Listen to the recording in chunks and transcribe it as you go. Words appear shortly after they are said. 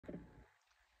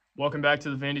Welcome back to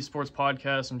the Vandy Sports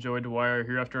Podcast. I'm Joey Dwyer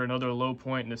here after another low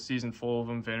point in a season full of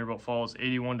them. Vanderbilt falls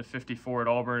 81-54 at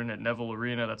Auburn at Neville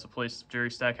Arena. That's a place Jerry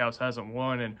Stackhouse hasn't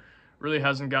won and really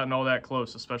hasn't gotten all that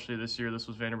close, especially this year. This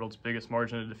was Vanderbilt's biggest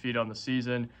margin of defeat on the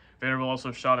season. Vanderbilt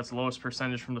also shot its lowest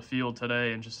percentage from the field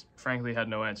today and just frankly had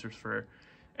no answers for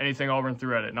anything Auburn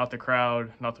threw at it. Not the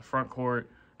crowd, not the front court,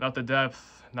 not the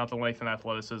depth, not the length and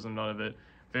athleticism, none of it.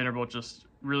 Vanderbilt just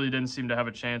really didn't seem to have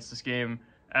a chance this game.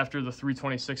 After the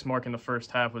 326 mark in the first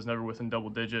half was never within double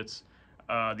digits.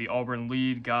 The Auburn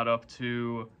lead got up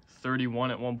to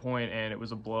 31 at one point, and it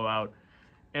was a blowout.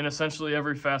 In essentially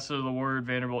every facet of the word,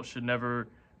 Vanderbilt should never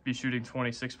be shooting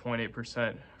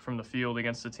 26.8% from the field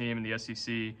against a team in the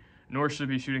SEC, nor should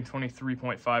be shooting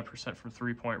 23.5% from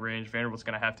three-point range. Vanderbilt's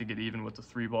going to have to get even with the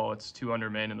three ball. It's two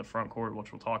undermanned in the front court,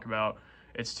 which we'll talk about.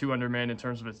 It's two undermanned in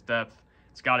terms of its depth.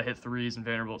 It's got to hit threes, and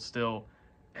Vanderbilt still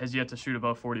has yet to shoot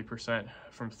above 40%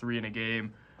 from three in a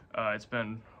game. It's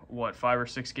been, 5 or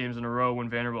 6 games in a row when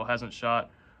Vanderbilt hasn't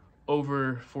shot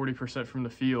over 40% from the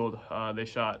field. They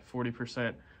shot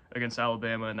 40% against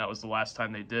Alabama, and that was the last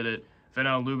time they did it. Van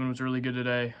Allen Lubin was really good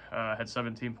today, had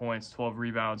 17 points, 12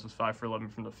 rebounds, was 5 for 11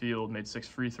 from the field, made 6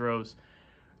 free throws.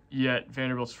 Yet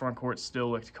Vanderbilt's front court still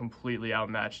looked completely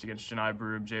outmatched against Janai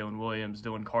Brube, Jalen Williams,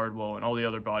 Dylan Cardwell, and all the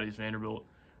other bodies Vanderbilt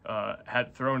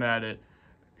had thrown at it.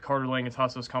 Carter Lang and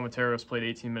Tassos Kamateros played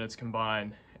 18 minutes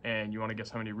combined, and you want to guess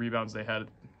how many rebounds they had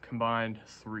combined?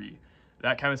 3.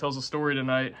 That kind of tells a story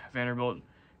tonight. Vanderbilt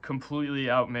completely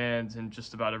outmanned in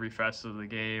just about every facet of the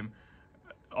game.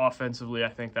 Offensively, I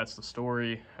think that's the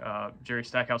story. Jerry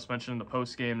Stackhouse mentioned in the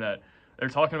postgame that they're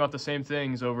talking about the same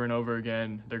things over and over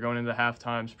again. They're going into half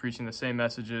times, preaching the same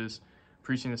messages,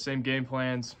 preaching the same game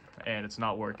plans, and it's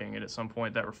not working. And at some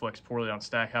point, that reflects poorly on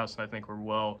Stackhouse, and I think we're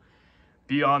well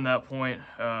beyond that point.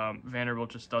 Vanderbilt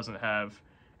just doesn't have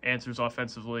answers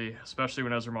offensively, especially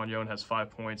when Ezra Manjon has 5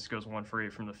 points, goes 1 for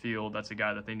 8 from the field. That's a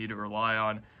guy that they need to rely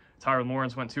on. Tyron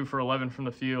Lawrence went 2 for 11 from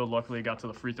the field. Luckily, he got to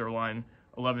the free throw line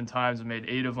 11 times and made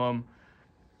 8 of them.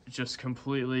 Just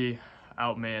completely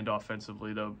outmanned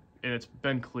offensively, though. And it's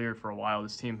been clear for a while,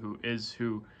 this team who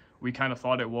we kind of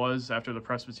thought it was after the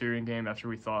Presbyterian game, after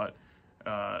we thought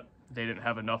they didn't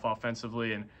have enough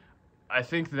offensively. And I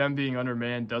think them being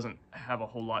undermanned doesn't have a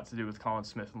whole lot to do with Colin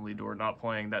Smith and Lee Dort not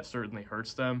playing. That certainly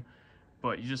hurts them.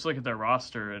 But you just look at their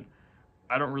roster, and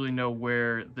I don't really know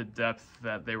where the depth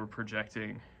that they were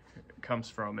projecting comes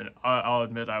from. And I'll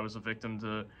admit I was a victim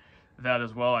to that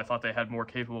as well. I thought they had more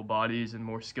capable bodies and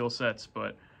more skill sets,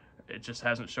 but it just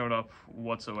hasn't shown up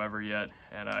whatsoever yet.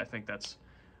 And I think that's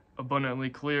abundantly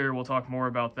clear. We'll talk more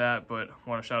about that, but I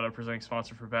want to shout out our presenting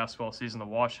sponsor for basketball season, The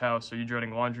Wash House. Are you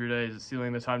dreading laundry day? Is it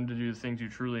stealing the time to do the things you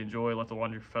truly enjoy? Let the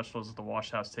laundry professionals at The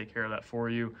Wash House take care of that for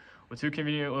you. With 2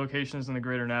 convenient locations in the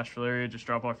greater Nashville area, just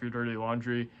drop off your dirty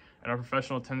laundry, and our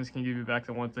professional attendants can give you back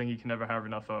the one thing you can never have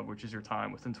enough of, which is your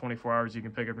time. Within 24 hours, you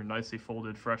can pick up your nicely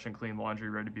folded, fresh and clean laundry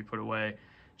ready to be put away.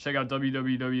 Check out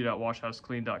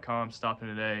www.washhouseclean.com. Stop in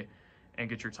today and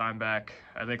get your time back.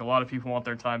 I think a lot of people want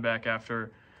their time back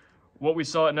after what we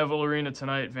saw at Neville Arena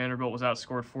tonight. Vanderbilt was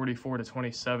outscored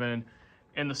 44-27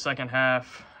 in the second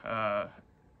half.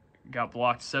 Got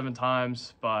blocked 7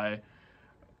 times by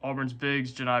Auburn's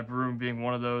bigs, Janai Brube being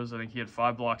one of those. I think he had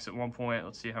 5 blocks at one point.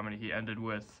 Let's see how many he ended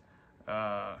with.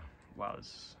 Wow,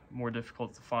 it's more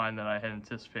difficult to find than I had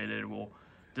anticipated. We'll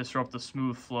disrupt the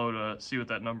smooth flow to see what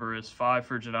that number is. 5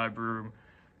 for Janai Brube,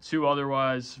 2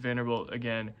 otherwise. Vanderbilt,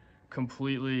 again,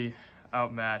 completely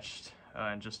outmatched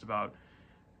in just about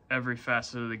every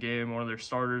facet of the game. One of their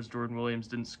starters, Jordan Williams,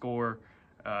 didn't score.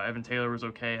 Evan Taylor was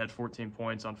okay, had 14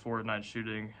 points on 4 of 9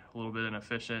 shooting, a little bit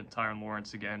inefficient. Tyron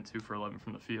Lawrence, again, 2 for 11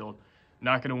 from the field.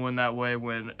 Not going to win that way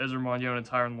when Ezra Manjon and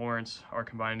Tyron Lawrence are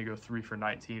combined to go 3 for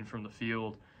 19 from the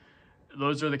field.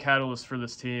 Those are the catalysts for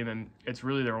this team, and it's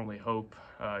really their only hope.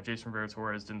 Jason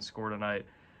Vera-Torres didn't score tonight.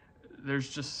 There's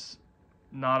just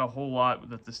not a whole lot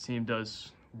that this team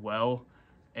does well,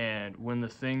 and when the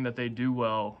thing that they do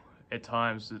well at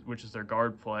times, which is their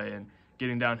guard play and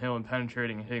getting downhill and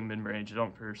penetrating and hitting mid-range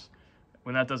jumpers,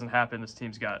 when that doesn't happen, this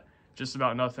team's got just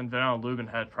about nothing. Van Allen Lubin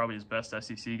had probably his best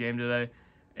SEC game today,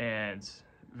 and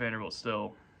Vanderbilt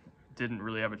still didn't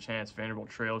really have a chance. Vanderbilt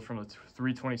trailed from the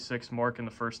 326 mark in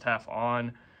the first half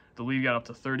on. The lead got up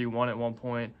to 31 at one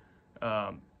point.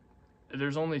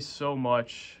 There's only so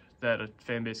much that a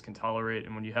fan base can tolerate,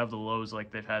 and when you have the lows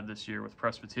like they've had this year with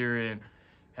Presbyterian,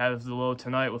 have the low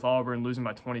tonight with Auburn losing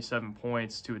by 27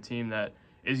 points to a team that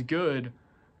is good,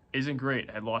 isn't great.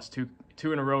 Had lost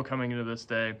two in a row coming into this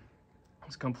day. It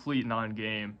was a complete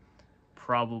non-game,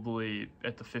 probably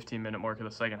at the 15-minute mark of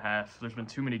the second half. There's been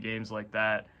too many games like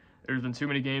that There's been too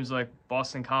many games like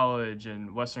Boston College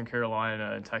and Western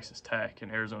Carolina and Texas Tech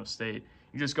and Arizona State.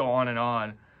 You just go on,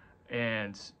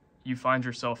 and you find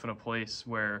yourself in a place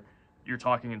where you're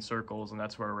talking in circles, and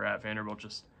that's where we're at. Vanderbilt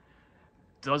just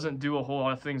doesn't do a whole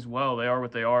lot of things well. They are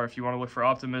what they are. If you want to look for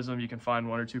optimism, you can find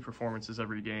one or two performances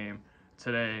every game.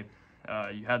 Today,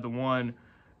 you had the one,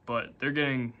 but they're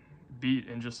getting beat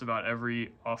in just about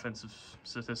every offensive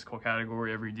statistical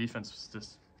category, every defensive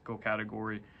statistical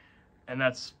category, and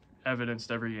that's evidenced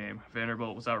every game.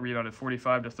 Vanderbilt was out-rebounded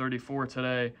 45-34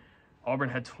 today. Auburn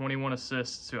had 21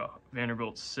 assists to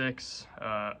Vanderbilt's 6.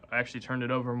 Actually turned it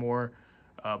over more,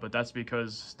 but that's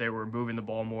because they were moving the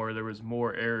ball more. There was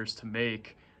more errors to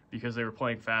make because they were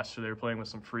playing faster. They were playing with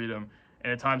some freedom,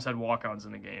 and at times had walk-ons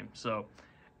in the game. So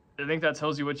I think that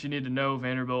tells you what you need to know.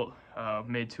 Vanderbilt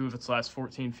made 2 of its last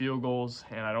 14 field goals,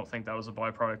 and I don't think that was a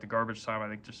byproduct of garbage time. I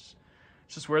think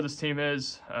just where this team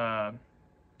is.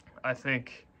 I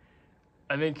think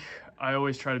I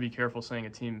always try to be careful saying a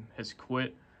team has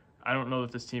quit. I don't know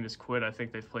that this team has quit. I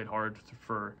think they've played hard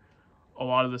for a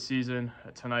lot of the season.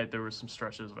 Tonight there were some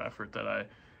stretches of effort that I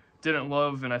didn't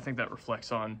love, and I think that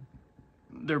reflects on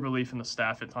their belief in the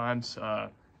staff at times. I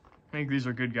think these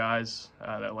are good guys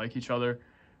that like each other,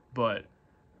 but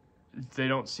they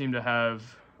don't seem to have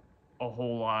a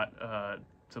whole lot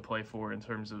to play for in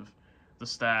terms of the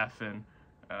staff and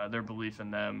their belief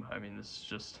in them. I mean, this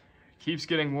just keeps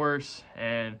getting worse,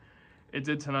 and it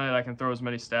did tonight. I can throw as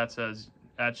many stats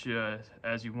at you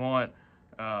as you want,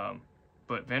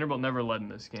 but Vanderbilt never led in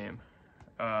this game.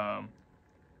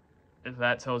 If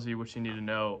that tells you what you need to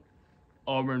know,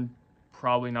 Auburn,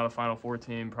 probably not a Final Four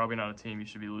team, probably not a team you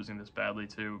should be losing this badly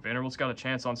to. Vanderbilt's got a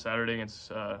chance on Saturday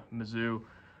against Mizzou.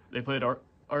 They played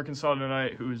Arkansas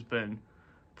tonight, who's been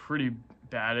pretty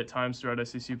bad at times throughout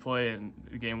SEC play, and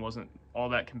the game wasn't all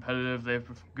that competitive. They have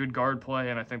good guard play,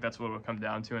 and I think that's what it will come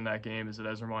down to in that game, is that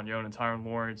Ezra Monyon and Tyron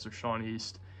Lawrence or Sean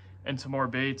East and Tamar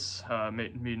Bates,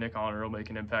 maybe Nick Honor will make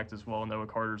an impact as well. Noah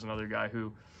Carter's another guy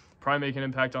who probably make an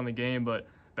impact on the game, but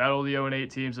battle of the 0-8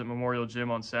 teams at Memorial Gym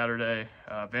on Saturday.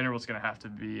 Vanderbilt's going to have to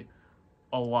be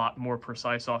a lot more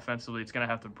precise offensively. It's going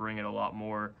to have to bring it a lot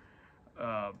more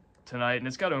tonight, and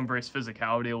it's got to embrace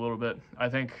physicality a little bit. I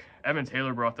think Evan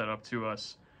Taylor brought that up to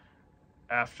us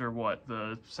after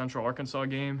the Central Arkansas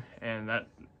game, and that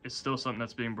is still something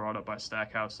that's being brought up by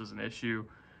Stackhouse as an issue.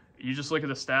 You just look at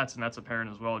the stats, and that's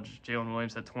apparent as well. Jalen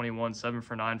Williams had 21, 7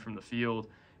 for 9 from the field.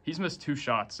 He's missed 2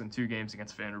 shots in 2 games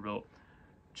against Vanderbilt.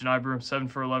 Janai Broom, 7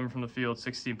 for 11 from the field,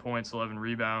 16 points, 11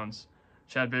 rebounds.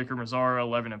 Chad Baker-Mazara,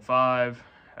 11 and 5.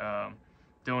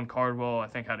 Dylan Cardwell, I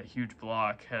think, had a huge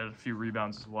block, had a few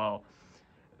rebounds as well.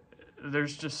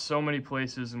 There's just so many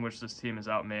places in which this team is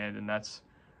outmanned, and that's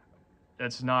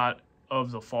not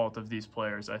of the fault of these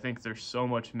players. I think there's so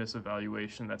much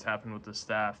misevaluation that's happened with the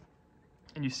staff,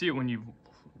 and you see it when you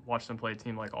watch them play a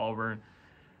team like Auburn.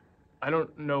 I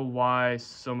don't know why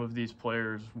some of these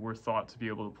players were thought to be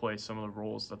able to play some of the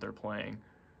roles that they're playing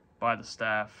by the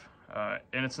staff.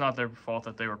 And it's not their fault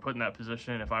that they were put in that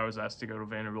position. If I was asked to go to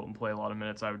Vanderbilt and play a lot of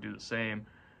minutes, I would do the same.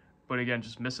 But again,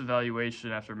 just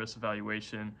misevaluation after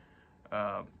misevaluation.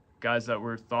 Guys that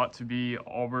were thought to be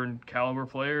Auburn caliber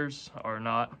players are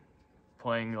not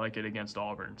playing like it against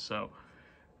Auburn. So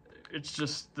it's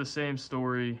just the same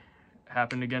story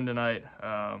happened again tonight.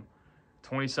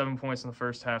 27 points in the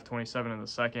first half, 27 in the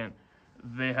second.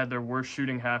 They had their worst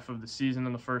shooting half of the season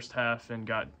in the first half and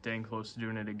got dang close to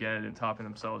doing it again and topping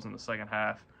themselves in the second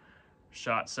half.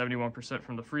 Shot 71%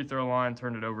 from the free throw line,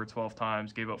 turned it over 12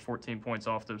 times, gave up 14 points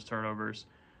off those turnovers.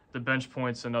 The bench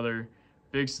points, another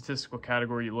big statistical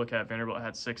category you look at. Vanderbilt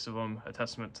had 6 of them, a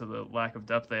testament to the lack of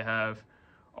depth they have.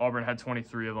 Auburn had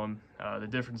 23 of them. The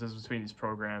differences between these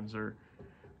programs are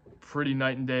pretty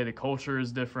night and day. The culture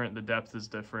is different. The depth is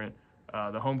different.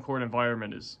 The home court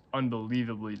environment is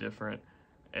unbelievably different.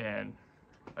 And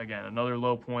again, another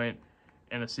low point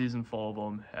in a season full of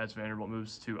them as Vanderbilt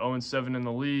moves to 0-7 in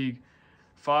the league,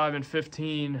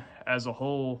 5-15 as a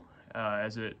whole,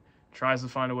 as it tries to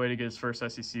find a way to get its first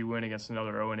SEC win against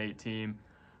another 0-8 team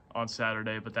on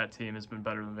Saturday. But that team has been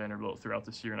better than Vanderbilt throughout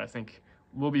this year, and I think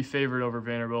will be favored over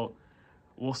Vanderbilt.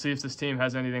 We'll see if this team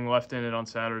has anything left in it on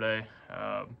Saturday,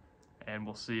 and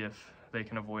we'll see if they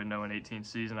can avoid an 0-18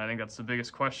 season. I think that's the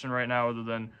biggest question right now, other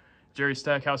than Jerry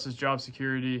Stackhouse's job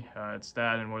security. It's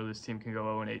that and whether this team can go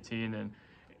 0-18. And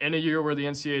in a year where the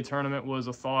NCAA tournament was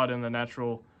a thought and the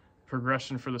natural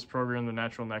progression for this program, the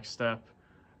natural next step,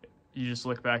 you just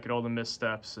look back at all the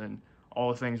missteps and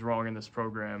all the things wrong in this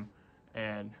program.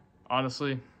 And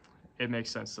honestly, it makes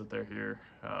sense that they're here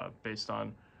based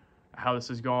on how this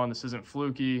has gone. This isn't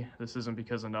fluky. This isn't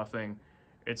because of nothing.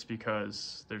 it's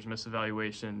because there's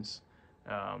misevaluations,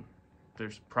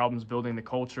 there's problems building the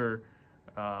culture,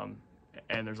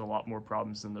 and there's a lot more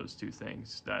problems than those two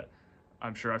things that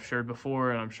I'm sure I've shared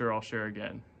before, and I'm sure I'll share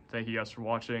again. Thank you guys for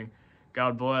watching.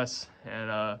 God bless,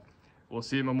 and we'll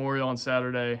see you at Memorial on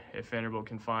Saturday if Vanderbilt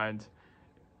can find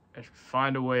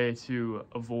a way to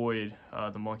avoid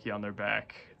the monkey on their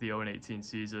back, the 0-18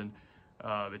 season.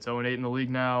 It's 0-8 in the league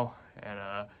now,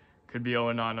 and could be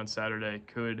 0-9 on Saturday.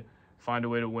 Could find a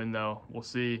way to win, though. We'll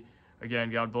see.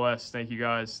 Again, God bless. Thank you,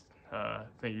 guys.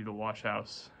 Thank you to Wash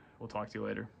House. We'll talk to you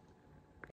later.